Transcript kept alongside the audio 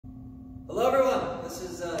Hello everyone, this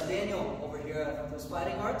is Daniel over here at Those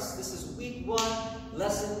Fighting Arts. This is week 1,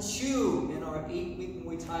 lesson 2 in our 8-week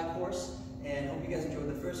Muay Thai course. And I hope you guys enjoyed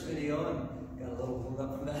the first video and got a little warmed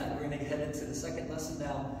up from that. We're going to get into the second lesson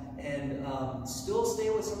now and still stay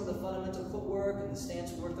with some of the fundamental footwork and the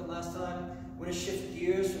stance we worked on last time. We're going to shift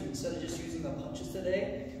gears from instead of just using the punches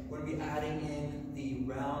today, we're going to be adding in the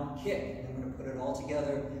round kick. And we're going to put it all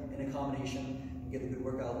together in a combination and get a good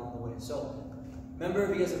workout along the way. So remember,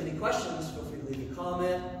 if you guys have any questions, feel free to leave a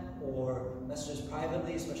comment or message us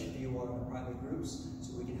privately, especially if you are in private groups,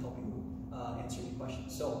 so we can help you answer any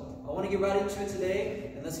questions. So I want to get right into it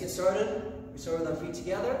today, and let's get started. We start with our feet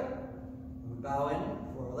together, and we bow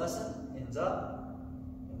in for our lesson, hands up,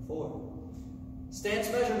 and forward.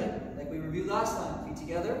 Stance measurement, like we reviewed last time, feet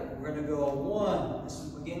together. We're going to go 1, this is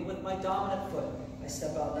beginning with my dominant foot. I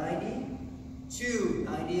step out 90, 2,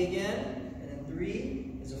 90 again, and then 3,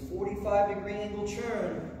 is a 45-degree angle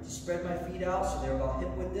turn to spread my feet out so they're about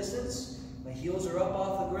hip-width distance. My heels are up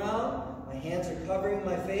off the ground. My hands are covering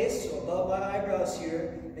my face, so above my eyebrows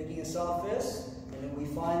here, making a soft fist. And then we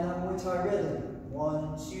find that Muay Thai rhythm.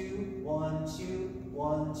 1, 2, 1, 2,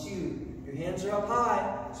 1, 2. Your hands are up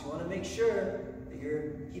high, so you want to make sure that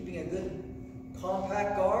you're keeping a good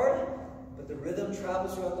compact guard, but the rhythm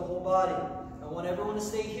travels throughout the whole body. I want everyone to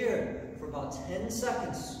stay here for about 10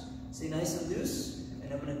 seconds. Stay nice and loose.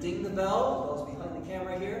 And I'm going to ding the bell, the bell's behind the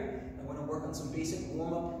camera here, and we're going to work on some basic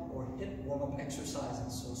warm-up or hip warm-up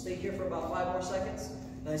exercises. So stay here for about 5 more seconds,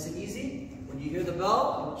 nice and easy. When you hear the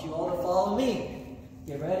bell, I want you all to follow me.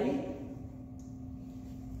 Get ready.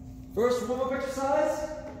 First warm-up exercise,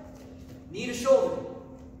 knee to shoulder.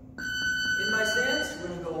 In my stance, we're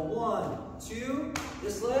going to go 1, 2,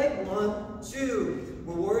 this leg, 1, 2.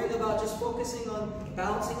 We're worrying about just focusing on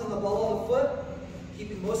bouncing on the ball of the foot,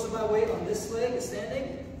 keeping most of my weight on this leg is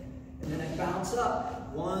standing, and then I bounce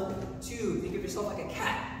up. 1, 2. Think of yourself like a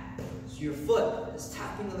cat. So your foot is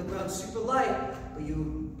tapping on the ground super light, but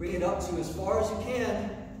you bring it up to as far as you can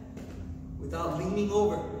without leaning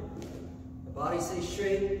over. The body stays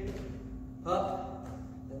straight, up,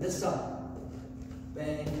 and this side.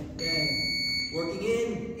 Bang, bang. Working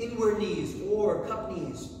in inward knees or cup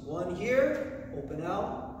knees. 1 here, open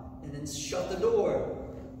out, and then shut the door.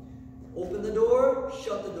 Open the door,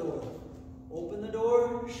 shut the door. Open the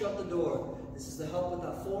door, shut the door. This is to help with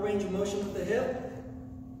that full range of motion with the hip.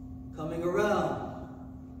 Coming around.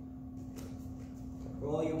 For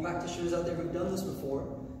all you practitioners out there who've done this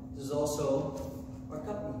before, this is also our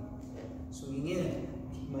cup knee. Swinging in.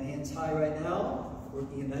 Keep my hands high right now.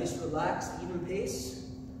 Working a nice, relaxed, even pace.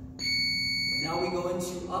 And now we go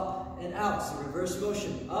into up and out. So reverse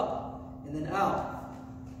motion. Up and then out.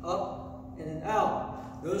 Up and then out.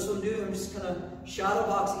 Notice what I'm doing, I'm just kind of shadow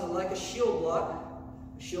boxing it like a shield block.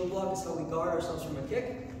 A shield block is how we guard ourselves from a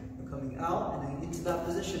kick. We're coming out and then into that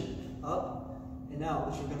position. Up and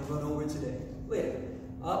out, which we're going to run over today. Later.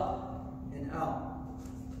 Up and out.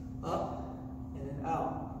 Up and then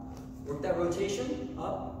out. Work that rotation.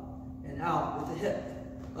 Up and out with the hip.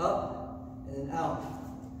 Up and then out.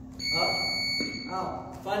 Up,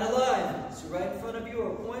 out. Final line. So right in front of you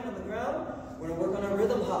or a point on the ground. We're going to work on our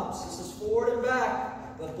rhythm hops. This is forward and back.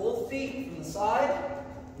 But both feet from the side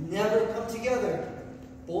never come together.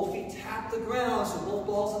 Both feet tap the ground, so both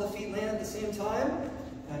balls of the feet land at the same time.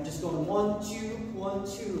 And I'm just going 1, 2, 1,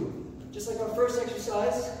 2. Just like our first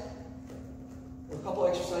exercise, or a couple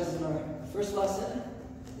exercises in our first lesson.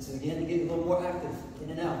 This is again to get a little more active,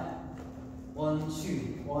 in and out. 1, 2,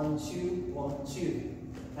 1, 2, 1, 2.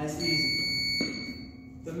 Nice and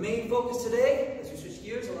easy. The main focus today, as we switch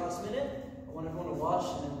gears the last minute, I want everyone to watch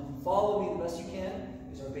and follow me the best you can.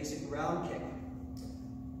 Is our basic round kick.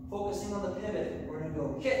 Focusing on the pivot, we're going to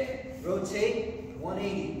go kick, rotate,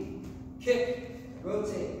 180. Kick,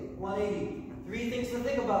 rotate, 180. 3 things to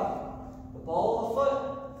think about. The ball of the foot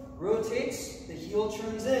rotates, the heel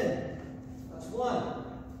turns in. That's 1.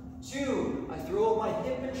 2, I throw up my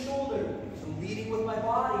hip and shoulder. So I'm leading with my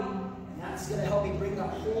body, and that's going to help me bring that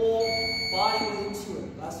whole body weight into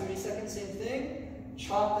it. Last 30 seconds, same thing.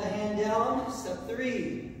 Chop the hand down, step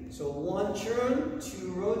 3. So 1 turn,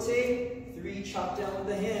 2 rotate, 3 chop down with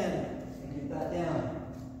the hand, and get that down.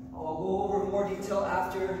 I'll go over more detail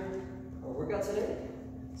after our workout today,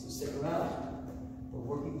 so stick around. We're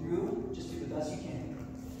working through, just do the best you can.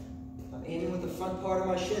 I'm aiming with the front part of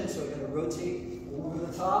my shin, so I gotta rotate over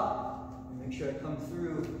the top, and make sure I come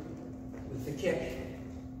through with the kick,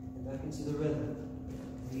 and back into the rhythm.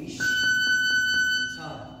 Leash, and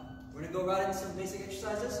time. We're gonna go right into some basic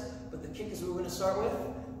exercises, but the kick is what we're gonna start with.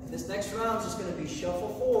 And this next round is just going to be shuffle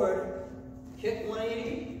forward, kick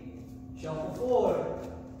 180, shuffle forward,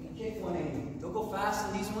 and kick 180. Don't go fast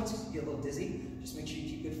on these ones because you get a little little dizzy. Just make sure you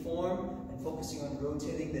keep good form and focusing on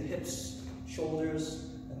rotating the hips, shoulders,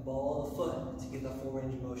 and ball of the foot to get that full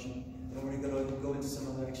range of motion. And we're going to go into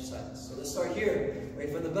some other exercises. So let's start here.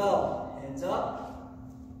 Wait for the bell. Hands up.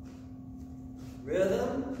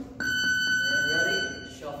 Rhythm. And ready.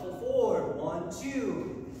 Shuffle forward. 1,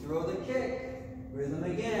 2. Throw the kick. Rhythm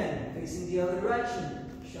again. Facing the other direction.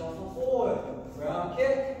 Shuffle forward. Ground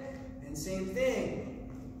kick. And same thing.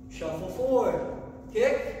 Shuffle forward.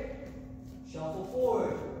 Kick. Shuffle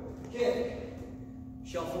forward. Kick.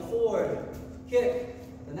 Shuffle forward. Kick.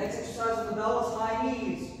 The next exercise on the bell is high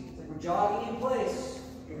knees. It's like we're jogging in place.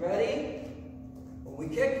 You ready? When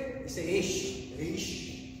we kick, we say ish,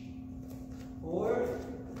 ish. Forward,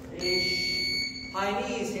 ish. High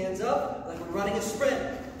knees, hands up, like we're running a sprint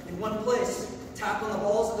in one place. Tap on the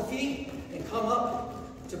balls of the feet and come up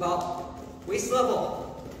to about waist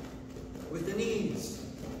level with the knees.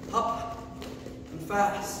 Up and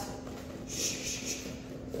fast.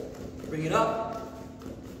 Bring it up.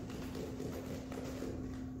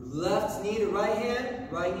 Left knee to right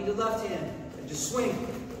hand, right knee to left hand. And just swing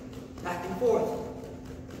back and forth.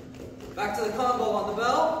 Back to the combo on the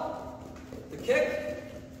bell. The kick.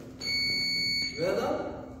 Rhythm.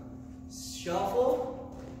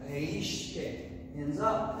 Shuffle. Aish. Kick. Hands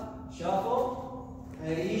up. Shuffle.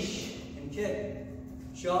 Aish. And kick.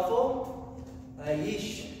 Shuffle.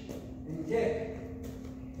 Aish. And kick.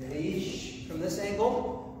 Aish. From this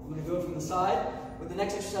angle, I'm going to go from the side. With the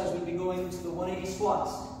next exercise, we'll be going to the 180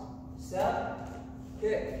 squats. Step,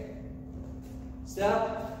 kick,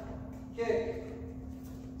 step, kick,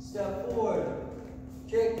 step forward,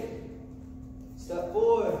 kick, step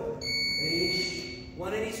forward.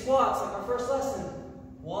 180 squats, like our first lesson.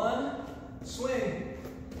 1, swing,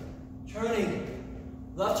 turning,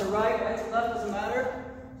 left to right, right to left, doesn't matter.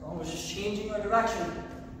 As long as we're just changing our direction.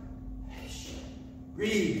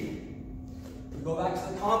 Breathe. We go back to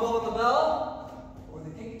the combo on the bell, or the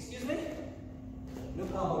kick, excuse me. No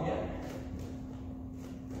combo yet.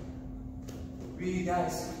 Breathe,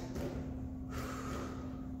 guys.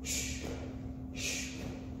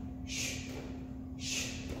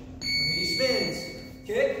 180 spins.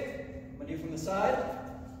 Kick. I'm going to do from the side.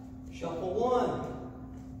 Shuffle 1.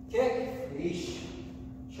 Kick. Reish.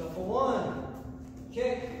 Shuffle 1.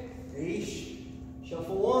 Kick. Reish.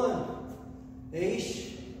 Shuffle 1.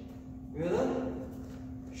 Reish. Rhythm.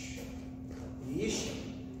 Reish.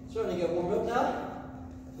 Starting to get warmed up now.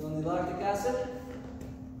 Feeling the lactic acid.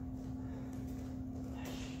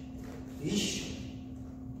 Ish.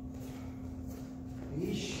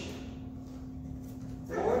 Ish.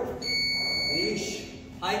 Forward. Ish.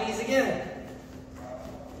 High knees again.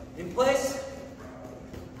 In place.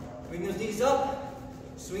 Bring those knees up.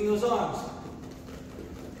 Swing those arms.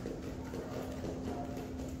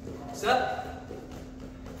 Step.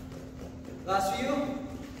 Last few.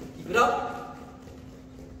 Keep it up.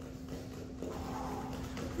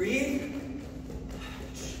 Breathe.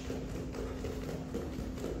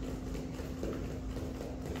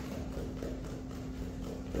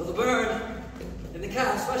 Feel the burn in the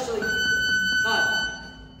calf, especially. Time.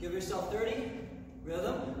 Give yourself 30.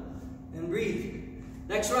 Rhythm. And breathe.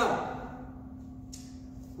 Next round.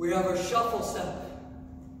 We have our shuffle step.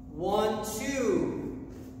 1, 2.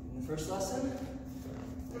 In the first lesson,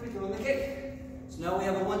 we're going to throw in the kick. So now we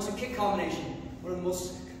have a 1-2 kick combination. One of the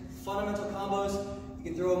most fundamental combos you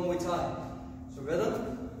can throw in Muay Thai. So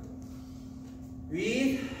rhythm.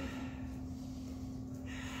 Breathe.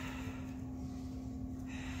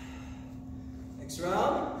 Next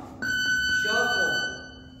round. Shuffle.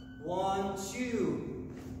 1, 2.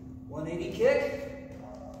 180 kick.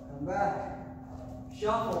 Come back.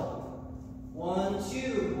 Shuffle. 1,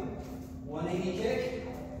 2. 180 kick.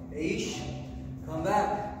 Aish. Come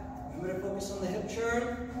back. Remember to focus on the hip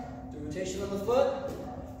turn, the rotation on the foot,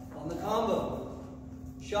 on the combo.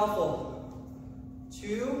 Shuffle.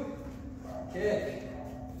 2. Kick.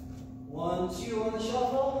 1, 2 on the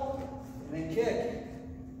shuffle. And then kick.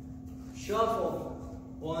 Shuffle.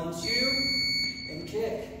 1, 2. And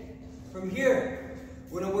kick. From here,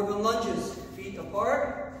 we're going to work on lunges. Feet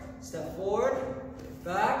apart. Step forward.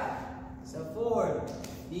 Back. Step forward.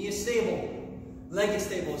 Knee is stable. Leg is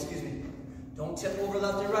stable, excuse me. Don't tip over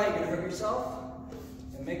left or right. You're going to hurt yourself.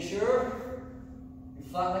 And make sure you're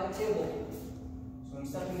flat like a table. So when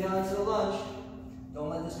stepping down into the lunge, don't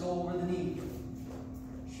let this go over the knee.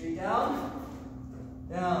 Straight down.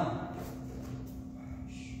 Down.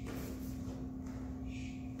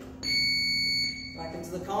 Back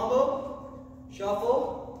into the combo.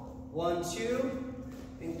 Shuffle. 1, 2.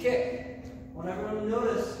 And kick. I want everyone to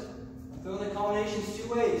notice I'm throwing the combinations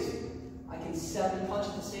 2 ways. I can step and punch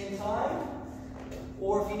at the same time,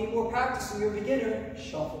 Or if you need more practice and you're a beginner,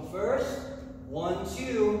 shuffle first, 1,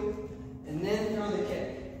 2, and then throw the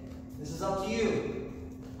kick. This is up to you.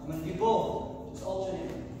 I'm going to do both. Just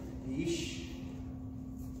alternate. Yeesh.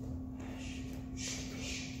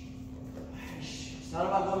 It's not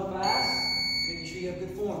about going fast, making sure you have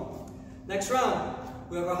good form. Next round,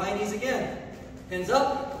 we have our high knees again. Hands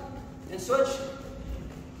up and switch.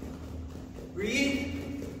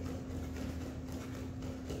 Breathe.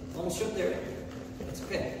 Almost tripped there. That's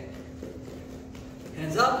okay.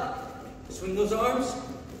 Hands up. Swing those arms.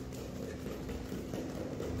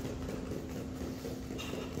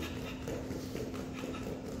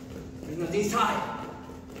 Bring those knees high.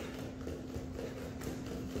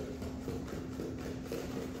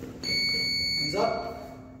 Hands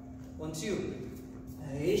up. 1, 2.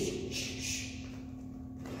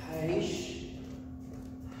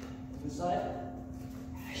 This side.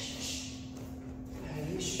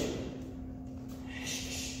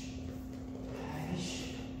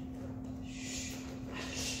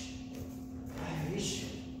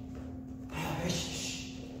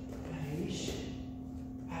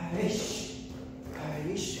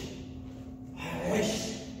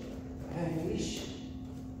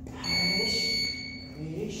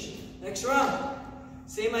 Next round,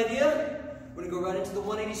 same idea. We're gonna go right into the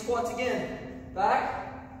 180 squats again.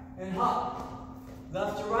 Back and hop.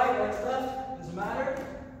 Left to right, right to left, doesn't matter.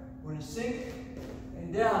 We're gonna sink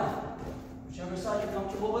and down. Whichever side you're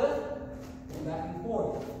comfortable with, and back and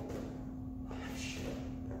forth.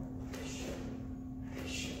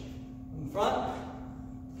 In front.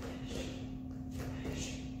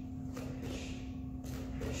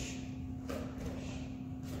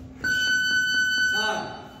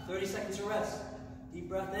 Time. 30 seconds of rest. Deep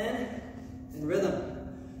breath in and rhythm.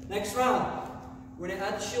 Next round, we're going to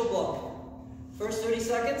add the shield block. First 30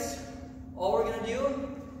 seconds, all we're going to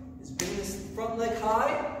do is bring this front leg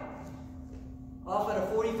high, off at a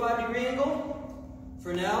 45-degree angle.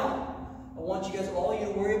 For now, I want you guys, all you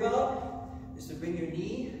to worry about is to bring your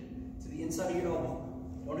knee to the inside of your elbow.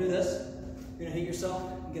 Don't do this. You're going to hit yourself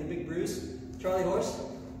and get a big bruise. Charlie horse.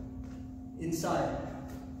 Inside.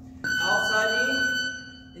 Outside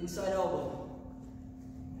knee, inside elbow.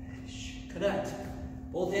 Connect.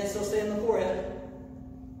 Both hands still stay on the forehead.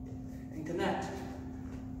 And connect.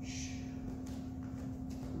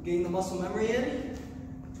 We're getting the muscle memory in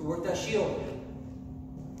to work that shield.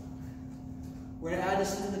 We're going to add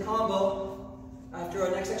this into the combo after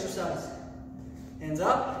our next exercise. Hands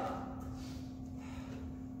up.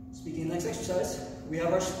 Speaking of next exercise, we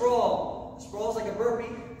have our sprawl. Sprawl is like a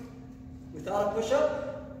burpee without a push-up.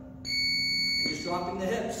 Just dropping the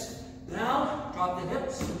hips. Now, drop the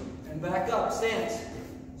hips and back up. Stance.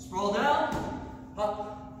 Sprawl down,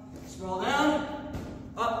 up. Sprawl down,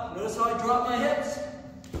 up. Notice how I drop my hips.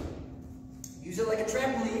 Use it like a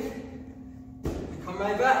trampoline. And come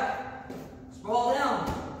right back. Sprawl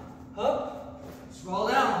down, up. Sprawl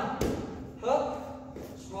down, up.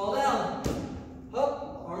 Sprawl down,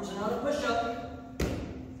 up. Arms are not a push-up.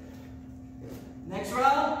 Next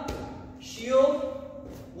round, shield.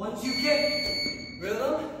 1, 2, kick.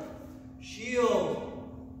 Rhythm. Shield.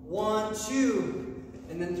 1, 2.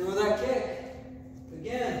 And then throw that kick.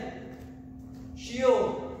 Again.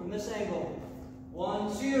 Shield from this angle.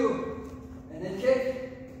 1, 2. And then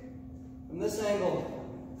kick from this angle.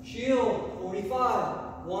 Shield.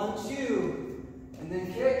 45. 1, 2. And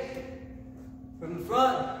then kick from the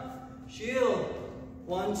front. Shield.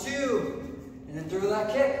 1, 2. And then throw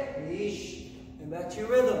that kick. And back to your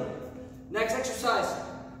rhythm. Next exercise.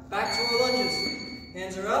 Back to our lunges.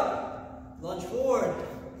 Hands are up. Lunge forward.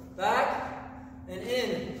 Back and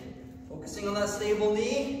in. Focusing on that stable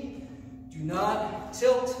knee. Do not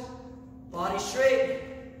tilt. Body straight.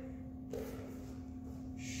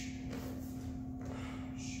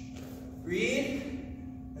 Breathe.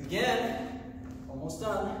 Again. Almost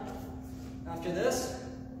done. After this,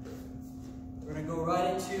 we're going to go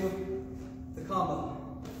right into the combo.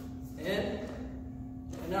 In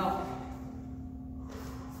and out.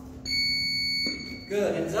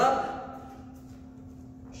 Good. Hands up.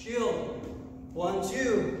 Shield. 1,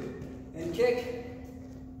 2. And kick.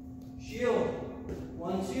 Shield.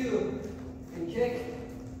 1, 2. And kick.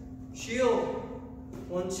 Shield.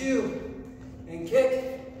 1, 2. And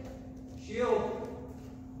kick. Shield.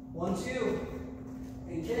 1, 2.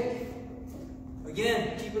 And kick.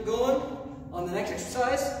 Again, keep it going. On the next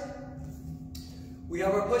exercise, we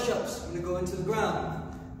have our push-ups. I'm going to go into the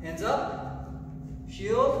ground. Hands up.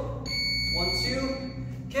 Shield. 1, 2.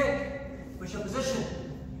 Kick. Push-up position.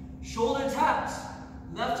 Shoulder taps.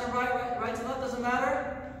 Left to right, right to left, doesn't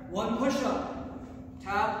matter. 1 push-up.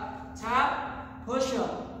 Tap, tap,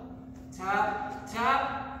 push-up. Tap,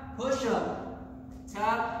 tap, push up.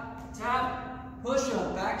 Tap, tap, push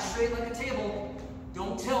up. Back straight like a table.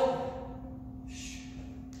 Don't tilt.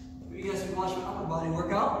 You guys can watch my upper body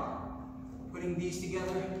workout. Putting these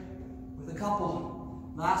together with a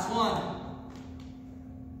couple. Last one.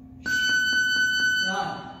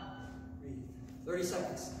 Done. Breathe. 30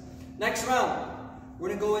 seconds. Next round, we're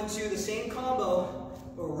going to go into the same combo,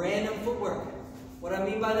 but random footwork. What I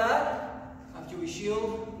mean by that, after we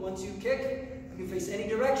shield, 1, 2, kick, you can face any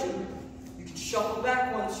direction. You can shuffle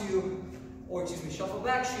back 1, 2, or excuse me, shuffle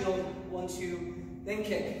back, shield, 1, 2, then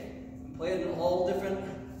kick. And play it in all different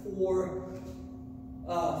four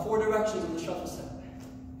directions of the shuffle step.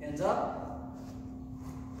 Hands up.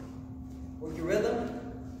 Work your rhythm.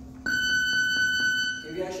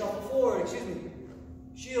 Maybe I shuffle forward, excuse me.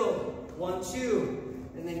 Shield, 1, 2,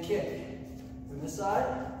 and then kick. From this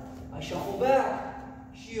side, I shuffle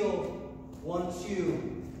back, shield, 1,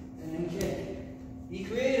 2, and then kick. Be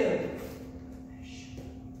creative.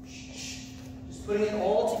 Just putting it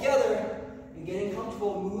all together and getting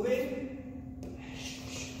comfortable moving.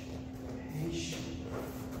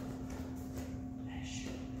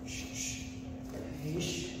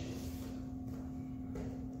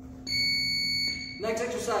 Next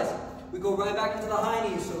exercise, we go right back into the high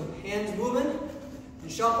knees. So hands moving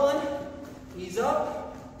and shuffling, knees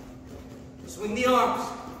up, swing the arms.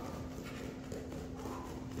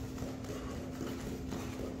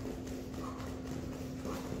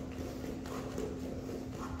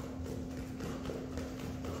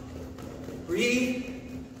 Breathe.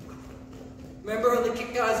 Remember on the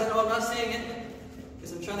kick, guys, I know I'm not saying it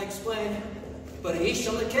because I'm trying to explain, but Aish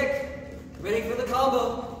on the kick, ready for the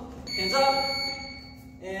combo. Hands up,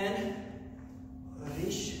 and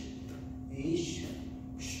Aish, Aish,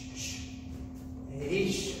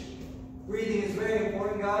 Aish. Breathing is very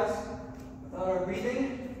important, guys. Without our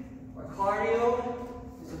breathing, our cardio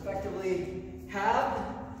is effectively halved,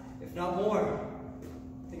 if not more.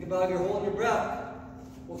 Think about if you're holding your breath.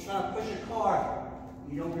 We'll try to push your car.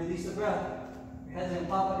 You don't release the breath. Your head's gonna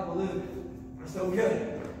pop like a balloon. It's no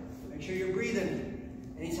good. Make sure you're breathing.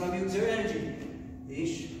 Anytime you exert energy.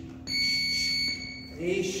 Aish.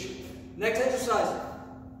 Aish. Next exercise.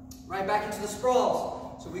 Right back into the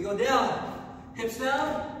sprawls. So we go down. Hips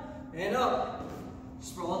down and up.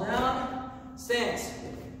 Sprawl down. Stance.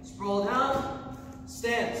 Sprawl down.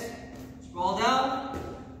 Stance. Sprawl down.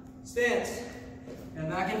 Stance. And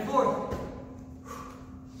back and forth.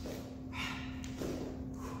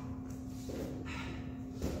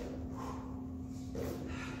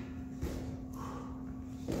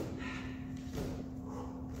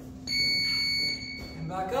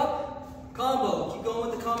 Back up, combo. Keep going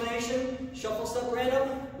with the combination. Shuffle step random.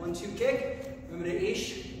 1, 2, kick. Remember to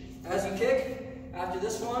Aish as you kick. After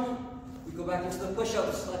this one, we go back into the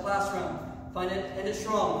push-ups like last round. Find it, end it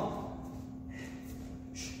strong.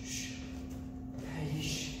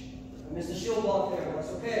 Aish. I missed the shield block there, that's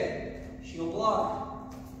okay. Shield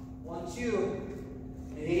block. 1, 2.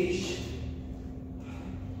 Aish.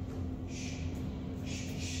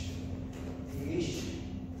 Aish.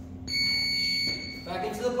 Back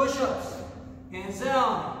into the push-ups. Hands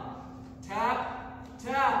down. Tap,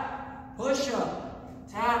 tap, push-up.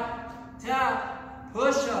 Tap, tap,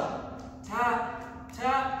 push-up. Tap,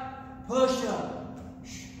 tap, push-up.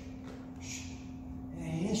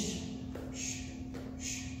 Aish.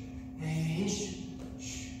 Aish.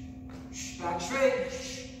 Back straight.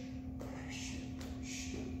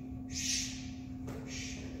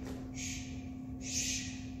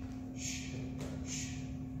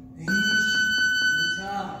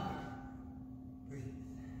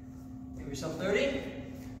 Yourself 30.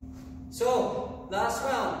 So, last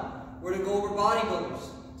round, we're going to go over bodybuilders.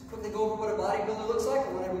 To quickly go over what a bodybuilder looks like,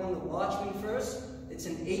 I want everyone to watch me first. It's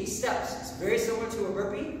in 8 steps. It's very similar to a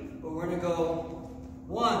burpee, but we're going to go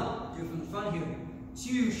 1, do it from the front here.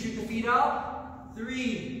 2, shoot the feet out.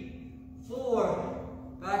 3, 4,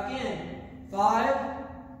 back in. 5,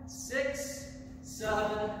 6,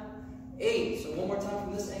 7, 8. So one more time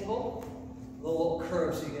from this angle. A little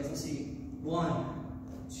curve so you guys can see. 1,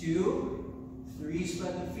 2, 3,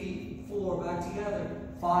 spread the feet. 4, back together.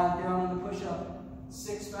 5, down on the push-up.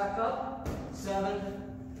 6, back up. 7,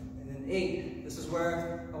 and then 8. This is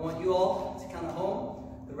where I want you all to count at home.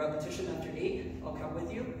 The repetition after 8, I'll count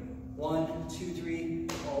with you. 1, 2, 3,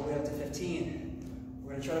 all the way up to 15.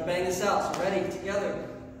 We're going to try to bang this out. So ready, together.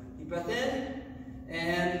 Deep breath in.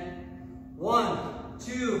 And 1,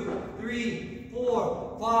 2, 3,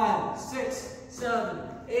 4, 5, 6, 7,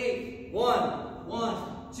 8. 1, 1,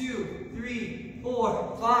 2, 3,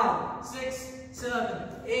 4, 5, 6, 7,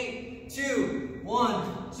 8, 2,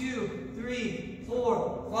 1, 2, 3,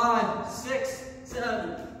 4, 5, 6,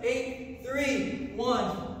 7, 8, 3,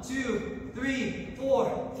 1, 2, 3,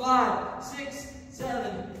 4, 5, 6,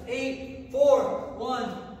 7, 8, 4,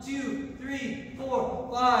 1, 2, 3, 4,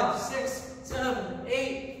 5, 6, 7,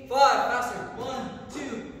 8, 5, faster, 1,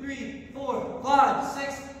 2, 3, 4, 5,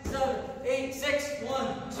 6, 7, 8, 6,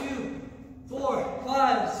 1, 2, 4,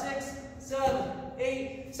 5, 6, 7,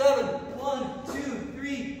 8, 7, 1, 2,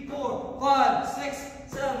 3, 4, 5, 6,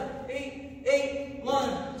 7, 8, 8,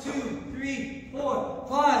 1, 2, 3, 4,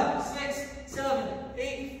 5, 6, 7,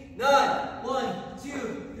 8, 9, 1,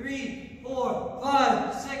 2, 3, 4,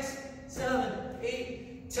 5, 6, 7,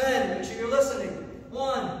 8, 10. Make sure you're listening.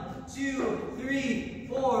 1, 2, 3,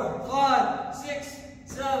 4, 5, 6,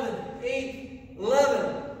 7, 8,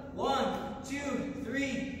 11. 1, 2,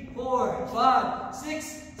 3, 4, 5,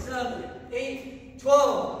 6, 7, 8,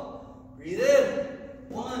 12. Breathe in.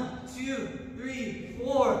 1, 2, 3,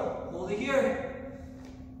 4. Hold it here.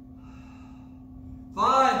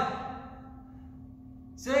 5,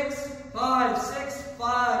 6, 5, 6,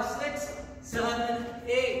 5, 6, 7,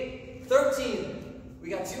 8, 13. We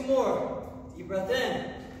got 2 more. Deep breath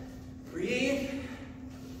in. Breathe.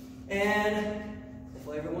 And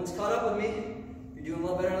hopefully everyone's caught up with me. You're doing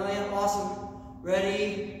a lot better than I am. Awesome.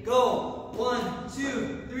 Ready, go. 1,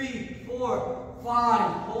 2, 3, 4,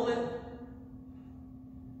 5. Hold it.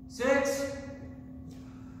 6.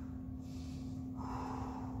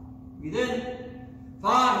 Breathe in.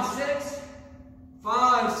 5, 6.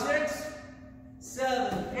 5, 6.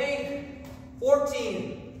 7, 8.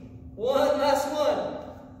 14. One last one.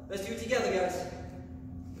 Let's do it together, guys.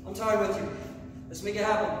 I'm tired with you. Let's make it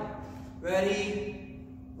happen. Ready?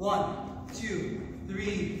 1, 2,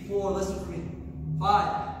 3, 4. Listen for me.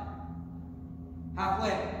 5.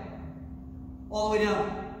 Halfway. All the way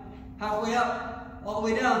down. Halfway up. All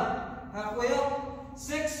the way down. Halfway up.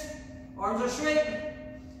 6. Arms are straight.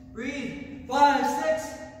 Breathe. 5,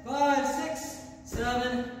 6. 5, 6,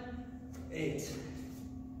 7, 8.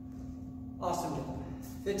 Awesome.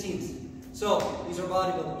 15s. So, these are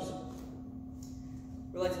bodybuilders.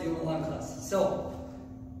 We like to do a long class. So,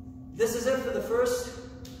 this is it for the first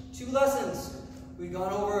 2 lessons. We've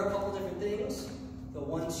gone over a couple different things. The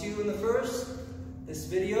 1, 2 in the first. This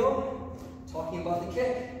video, talking about the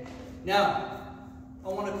kick. Now, I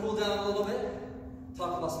want to cool down a little bit.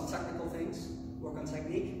 Talk about some technical things. Work on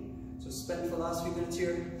technique. So spend the last few minutes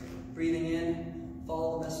here, breathing in,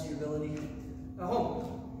 follow the best of your ability. At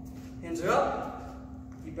home, hands are up,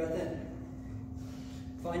 deep breath in.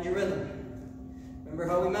 Find your rhythm. Remember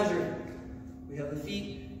how we measure. We have the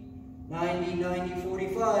feet, 90, 90,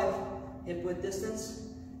 45, hip width distance.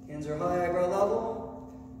 Hands are high, eyebrow level,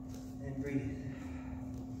 and breathe.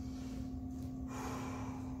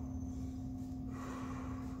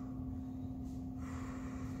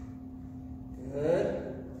 Good.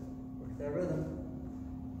 That rhythm.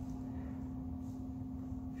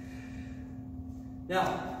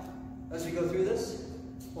 Now, as we go through this,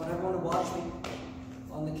 I want everyone to watch me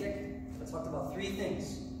on the kick. I talked about 3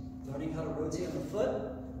 things. Learning how to rotate on the foot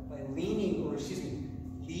by leading with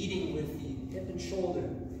the hip and shoulder.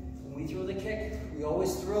 When we throw the kick, we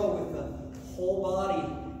always throw with the whole body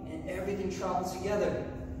and everything travels together.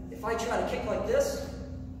 If I try to kick like this,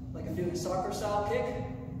 like I'm doing a soccer style kick,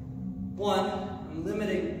 1, I'm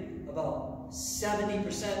limiting about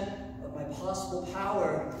 70% of my possible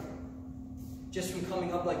power just from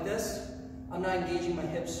coming up like this. I'm not engaging my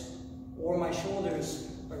hips or my shoulders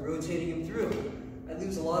by rotating them through. I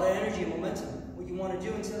lose a lot of energy and momentum. What you want to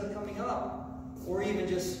do instead of coming up, or even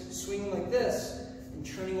just swinging like this and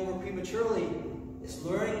turning over prematurely, is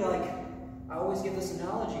learning like, I always give this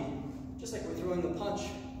analogy, just like we're throwing the punch,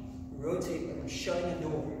 we rotate like we're shutting a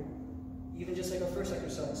door. Even just like our first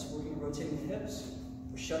exercise, working rotating the hips,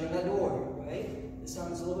 we're shutting that door, right? This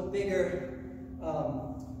sounds a little bit bigger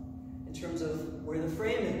in terms of where the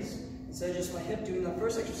frame is. Instead of just my hip doing that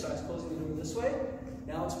first exercise, closing the door this way,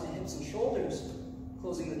 now it's my hips and shoulders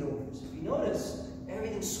closing the door. So if you notice,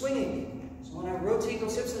 everything's swinging. So when I rotate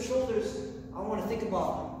those hips and shoulders, I want to think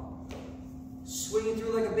about swinging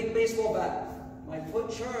through like a big baseball bat. My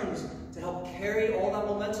foot churns to help carry all that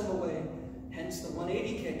momentum away, hence the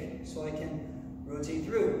 180 kick, so I can rotate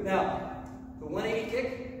through. Now, the 180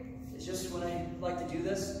 kick is just, when I like to do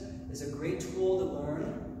this, is a great tool to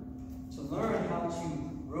learn how to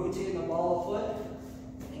rotate in the ball of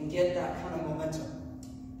foot and get that kind of momentum.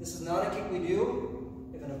 This is not a kick we do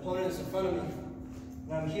if an opponent is in front of me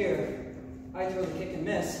and I'm here. I throw the kick and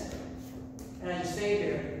miss, and I just stay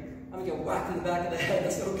here. I'm gonna get whacked in the back of the head.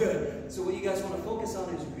 That's no good. So what you guys want to focus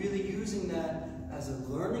on is really using that as a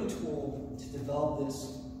learning tool to develop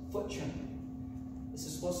this foot turn. This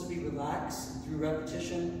is supposed to be relaxed through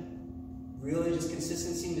repetition, really just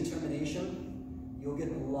consistency and determination, you'll get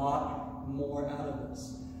a lot more out of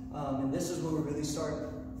this. And this is where we really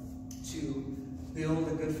start to build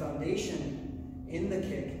a good foundation in the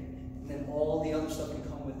kick, and then all the other stuff can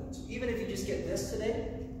come with it. So even if you just get this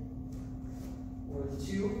today, or the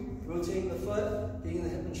 2, rotating the foot, getting the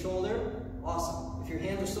hip and shoulder, awesome. If your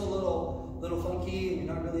hands are still a little funky and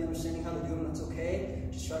you're not really understanding how to do them, that's okay.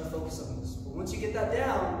 Just try to focus on this. But once you get that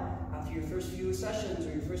down, after your first few sessions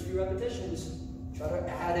or your first few repetitions, try to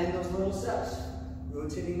add in those little steps.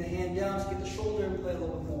 Rotating the hand down to get the shoulder in play a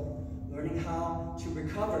little bit more. Learning how to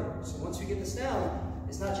recover. So once we get this down,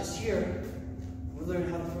 it's not just here. We learn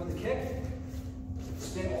how to throw the kick,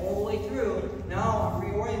 spin all the way through. Now I'm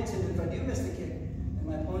reoriented. If I do miss the kick and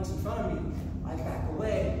my opponent's in front of me, I back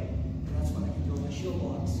away, and that's when I can build my shield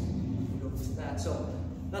blocks. Go to that. So,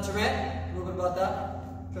 not to rant, a little bit about that.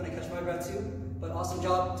 I'm trying to catch my breath too. But awesome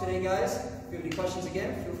job today, guys. If you have any questions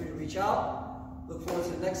again, feel free to reach out. Look forward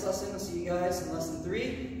to the next lesson. I'll see you guys in lesson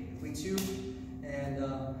 3, week 2, and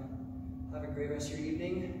have a great rest of your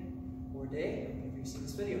evening or day whenever you see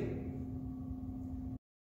this video.